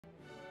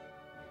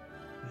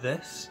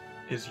This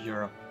is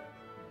Europe.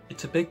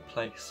 It's a big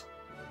place.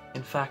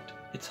 In fact,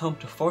 it's home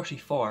to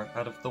 44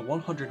 out of the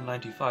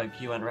 195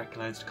 UN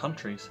recognised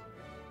countries,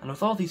 and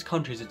with all these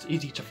countries it's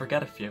easy to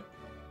forget a few.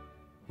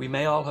 We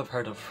may all have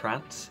heard of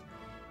France,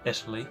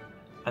 Italy,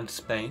 and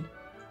Spain,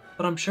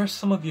 but I'm sure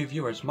some of you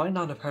viewers might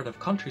not have heard of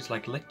countries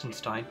like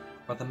Liechtenstein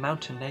or the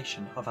mountain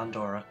nation of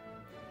Andorra.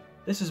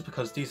 This is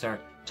because these are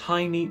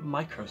tiny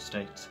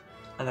microstates,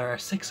 and there are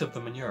 6 of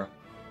them in Europe.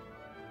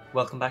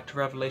 Welcome back to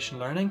Revelation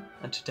Learning,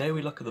 and today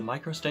we look at the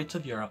microstates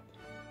of Europe.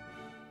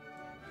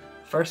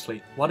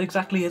 Firstly, what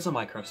exactly is a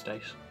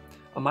microstate?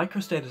 A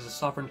microstate is a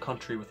sovereign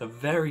country with a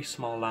very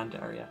small land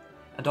area,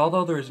 and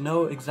although there is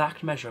no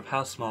exact measure of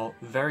how small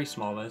very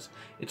small is,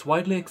 it's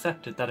widely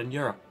accepted that in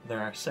Europe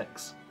there are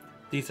 6.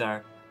 These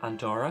are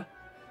Andorra,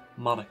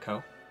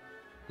 Monaco,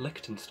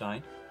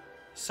 Liechtenstein,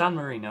 San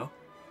Marino,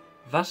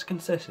 Vatican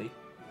City,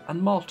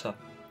 and Malta.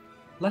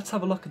 Let's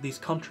have a look at these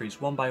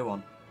countries one by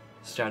one,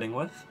 starting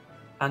with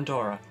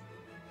Andorra.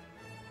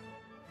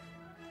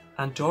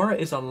 Andorra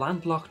is a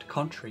landlocked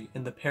country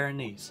in the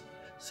Pyrenees,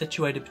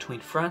 situated between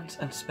France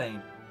and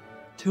Spain,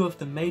 2 of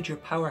the major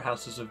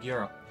powerhouses of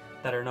Europe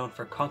that are known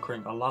for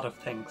conquering a lot of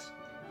things.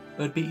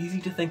 It would be easy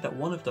to think that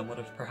one of them would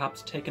have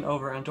perhaps taken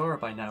over Andorra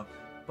by now,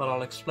 but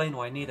I'll explain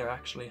why neither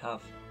actually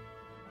have.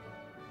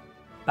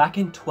 Back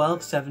in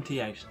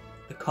 1278,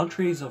 the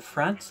countries of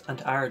France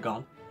and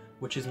Aragon,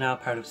 which is now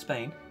part of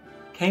Spain,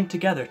 came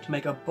together to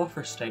make a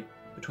buffer state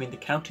between the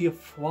county of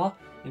Foix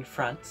in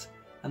France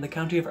and the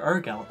county of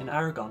Urgell in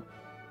Aragon.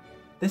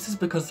 This is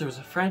because there was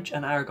a French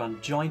and Aragon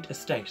joint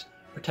estate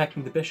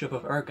protecting the Bishop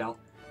of Urgell,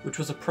 which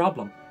was a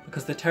problem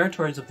because the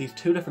territories of these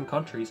 2 different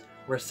countries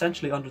were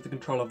essentially under the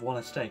control of one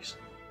estate.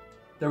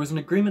 There was an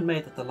agreement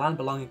made that the land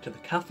belonging to the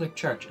Catholic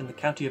Church in the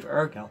county of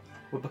Urgell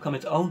would become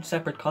its own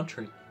separate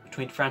country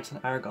between France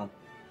and Aragon,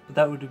 but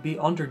that would be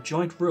under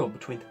joint rule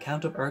between the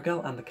Count of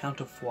Urgell and the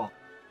Count of Foix.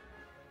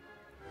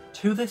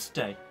 To this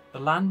day, the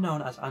land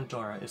known as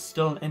Andorra is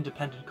still an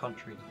independent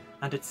country,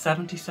 and its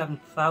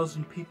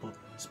 77,000 people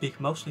speak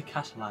mostly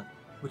Catalan,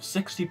 with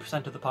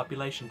 60% of the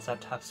population said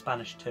to have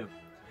Spanish too.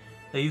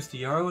 They use the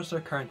euro as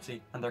their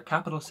currency, and their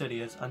capital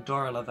city is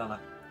Andorra la Vella.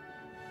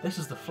 This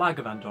is the flag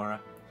of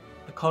Andorra.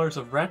 The colours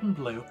of red and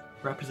blue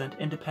represent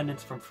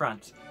independence from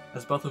France,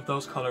 as both of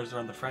those colours are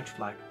on the French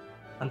flag,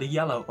 and the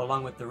yellow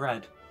along with the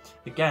red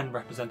again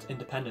represents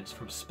independence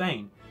from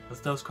Spain, as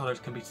those colours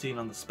can be seen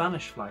on the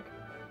Spanish flag.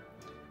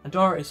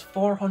 Andorra is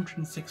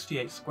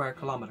 468 square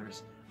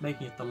kilometres,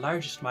 making it the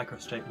largest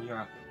microstate in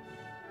Europe.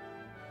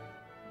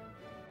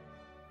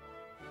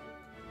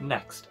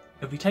 Next,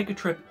 if we take a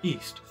trip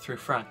east through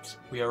France,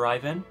 we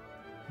arrive in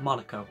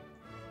Monaco.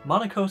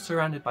 Monaco is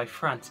surrounded by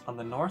France on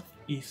the north,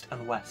 east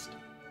and west,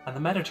 and the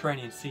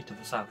Mediterranean Sea to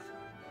the south.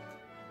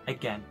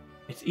 Again,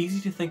 it's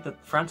easy to think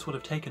that France would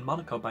have taken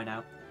Monaco by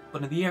now,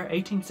 but in the year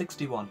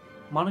 1861,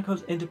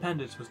 Monaco's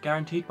independence was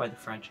guaranteed by the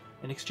French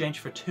in exchange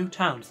for 2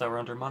 towns that were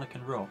under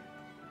Monacan rule.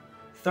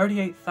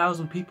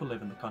 38,000 people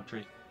live in the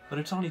country, but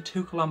it's only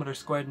 2 kilometers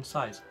squared in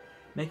size,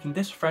 making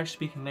this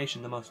French-speaking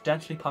nation the most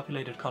densely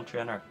populated country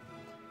on Earth.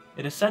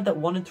 It is said that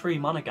 1 in 3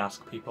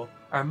 Monegasque people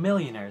are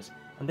millionaires,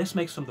 and this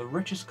makes them the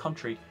richest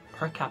country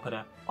per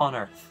capita on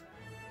Earth.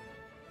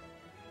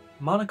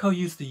 Monaco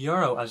use the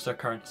euro as their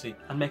currency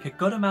and make a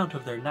good amount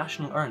of their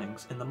national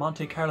earnings in the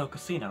Monte Carlo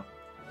casino.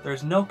 There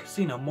is no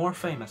casino more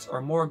famous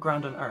or more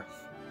grand on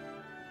Earth.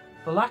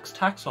 The lax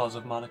tax laws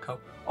of Monaco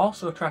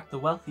also attract the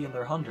wealthy in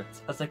their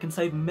hundreds, as they can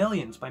save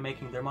millions by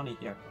making their money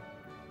here.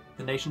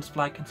 The nation's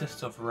flag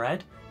consists of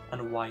red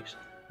and white,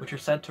 which are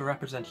said to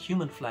represent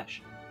human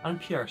flesh and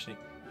purity.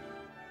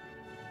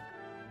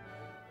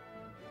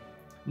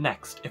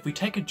 Next, if we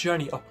take a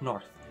journey up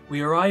north,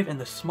 we arrive in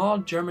the small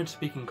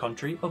German-speaking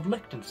country of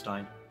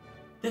Liechtenstein.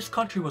 This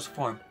country was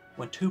formed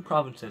when 2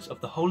 provinces of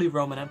the Holy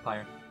Roman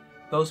Empire,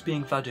 those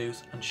being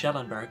Vaduz and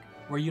Schellenberg,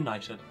 were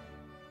united.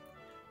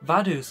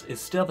 Vaduz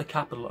is still the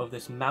capital of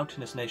this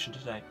mountainous nation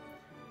today.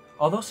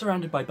 Although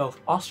surrounded by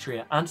both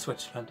Austria and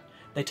Switzerland,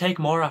 they take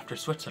more after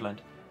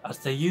Switzerland, as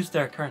they use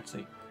their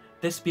currency,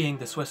 this being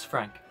the Swiss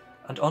franc,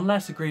 and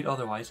unless agreed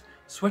otherwise,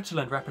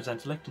 Switzerland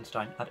represents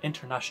Liechtenstein at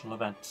international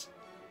events.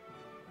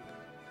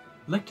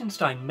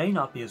 Liechtenstein may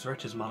not be as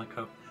rich as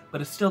Monaco, but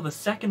is still the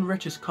 2nd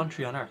richest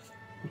country on Earth,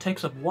 and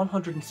takes up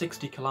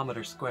 160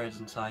 kilometers squared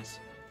in size.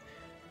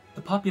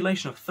 The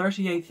population of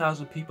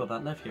 38,000 people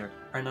that live here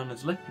are known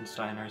as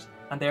Liechtensteiners,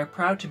 and they are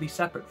proud to be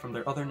separate from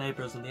their other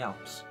neighbours in the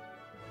Alps.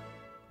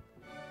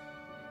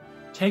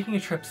 Taking a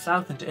trip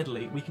south into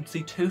Italy, we can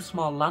see 2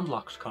 small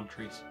landlocked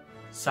countries,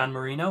 San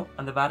Marino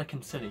and the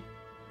Vatican City.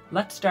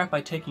 Let's start by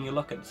taking a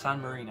look at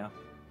San Marino.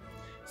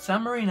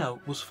 San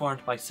Marino was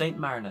formed by Saint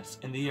Marinus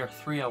in the year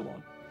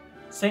 301.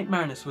 Saint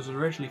Marinus was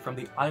originally from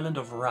the island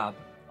of Rab,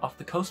 off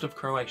the coast of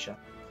Croatia.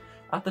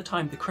 At the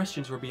time, the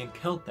Christians were being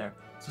killed there,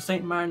 so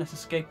Saint Marinus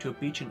escaped to a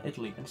beach in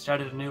Italy and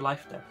started a new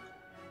life there.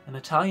 An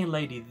Italian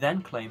lady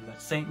then claimed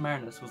that Saint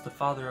Marinus was the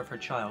father of her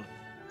child,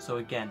 so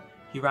again,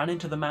 he ran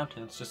into the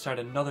mountains to start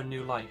another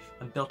new life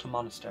and built a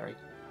monastery.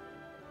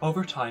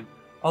 Over time,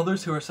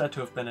 others who are said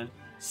to have been in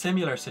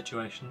similar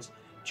situations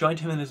joined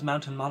him in his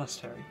mountain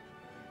monastery.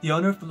 The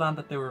owner of the land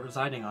that they were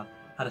residing on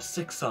had a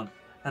sick son,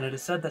 and it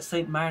is said that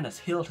Saint Marinus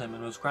healed him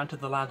and was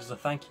granted the land as a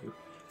thank you,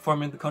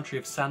 forming the country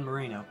of San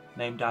Marino,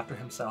 named after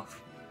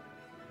himself.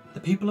 The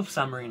people of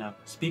San Marino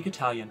speak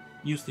Italian,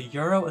 use the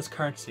euro as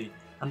currency,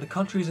 and the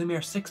country is a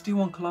mere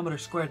 61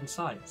 kilometers squared in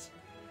size.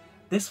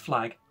 This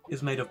flag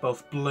is made of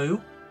both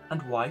blue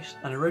and white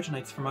and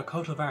originates from a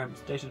coat of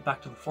arms dated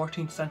back to the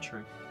 14th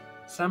century.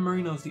 San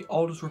Marino is the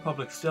oldest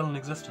republic still in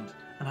existence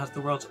and has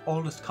the world's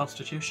oldest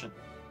constitution.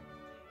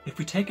 If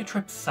we take a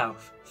trip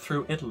south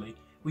through Italy,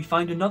 we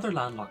find another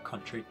landlocked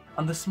country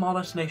and the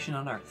smallest nation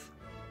on earth,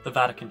 the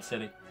Vatican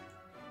City.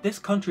 This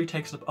country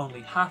takes up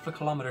only half a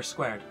kilometre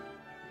squared.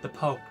 The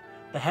Pope,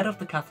 the head of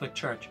the Catholic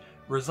Church,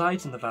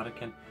 resides in the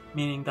Vatican,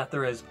 meaning that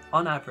there is,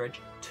 on average,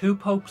 2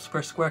 popes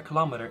per square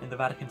kilometre in the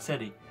Vatican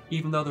City,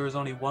 even though there is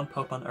only 1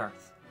 pope on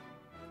earth.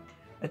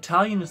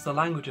 Italian is the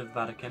language of the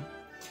Vatican,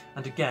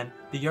 and again,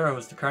 the euro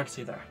is the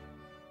currency there.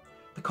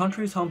 The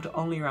country is home to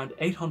only around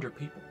 800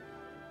 people.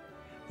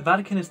 The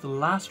Vatican is the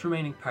last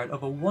remaining part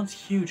of a once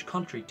huge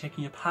country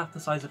taking up half the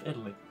size of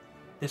Italy.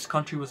 This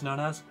country was known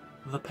as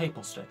the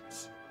Papal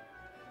States.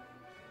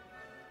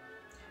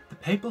 The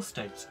Papal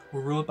States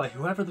were ruled by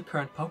whoever the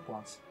current pope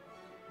was,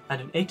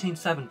 and in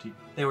 1870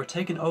 they were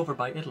taken over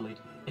by Italy,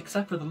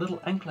 except for the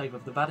little enclave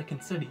of the Vatican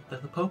City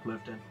that the Pope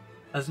lived in,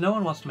 as no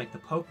one wants to make the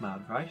Pope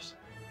mad, right?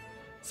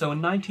 So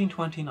in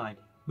 1929,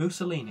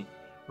 Mussolini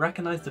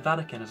recognised the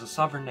Vatican as a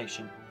sovereign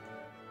nation.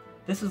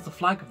 This is the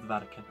flag of the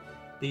Vatican.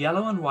 The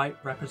yellow and white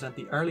represent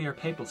the earlier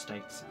Papal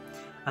States,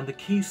 and the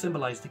keys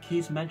symbolise the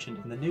keys mentioned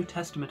in the New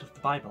Testament of the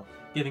Bible,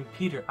 giving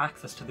Peter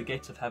access to the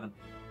gates of heaven.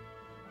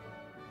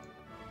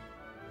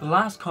 The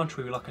last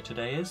country we look at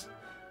today is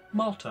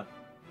Malta.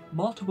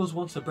 Malta was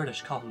once a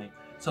British colony,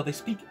 so they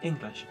speak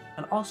English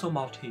and also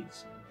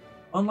Maltese.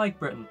 Unlike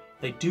Britain,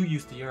 they do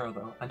use the euro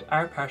though, and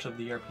are part of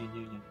the European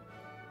Union.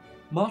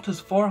 Malta's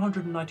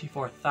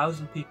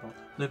 494,000 people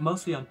live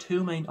mostly on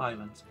 2 main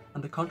islands,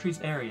 and the country's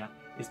area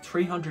is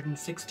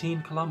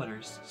 316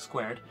 kilometers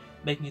squared,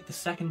 making it the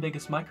second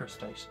biggest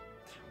microstate,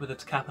 with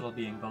its capital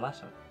being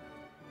Valletta.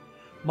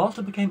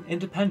 Malta became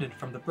independent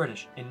from the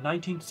British in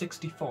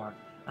 1964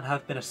 and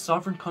have been a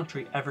sovereign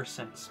country ever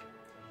since.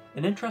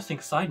 An interesting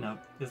side note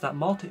is that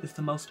Malta is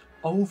the most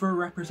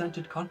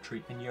over-represented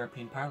country in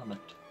European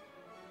Parliament.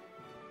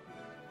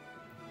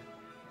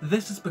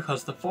 This is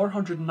because the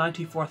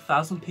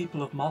 494,000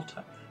 people of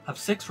Malta have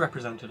 6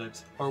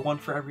 representatives, or 1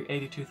 for every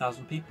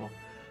 82,000 people,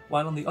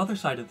 while on the other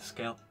side of the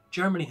scale,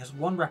 Germany has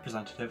 1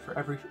 representative for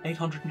every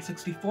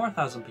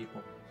 864,000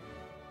 people.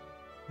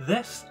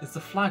 This is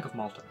the flag of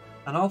Malta,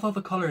 and although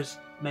the colours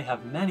may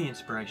have many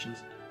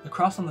inspirations, the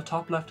cross on the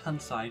top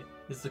left-hand side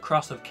is the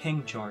cross of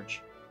King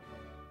George.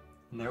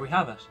 And there we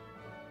have it.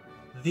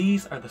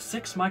 These are the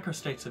 6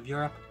 microstates of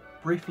Europe,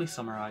 briefly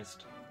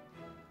summarised.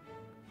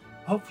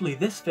 Hopefully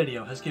this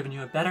video has given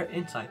you a better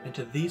insight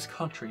into these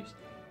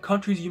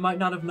countries you might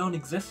not have known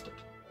existed.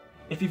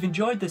 If you've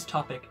enjoyed this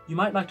topic, you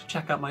might like to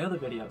check out my other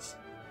videos.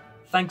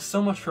 Thanks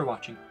so much for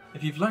watching.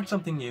 If you've learned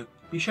something new,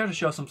 be sure to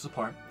show some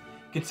support.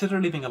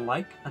 Consider leaving a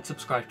like and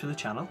subscribe to the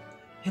channel.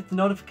 Hit the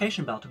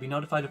notification bell to be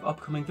notified of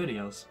upcoming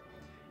videos.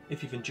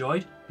 If you've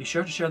enjoyed, be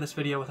sure to share this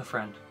video with a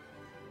friend.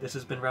 This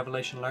has been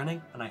Revelation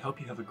Learning, and I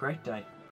hope you have a great day.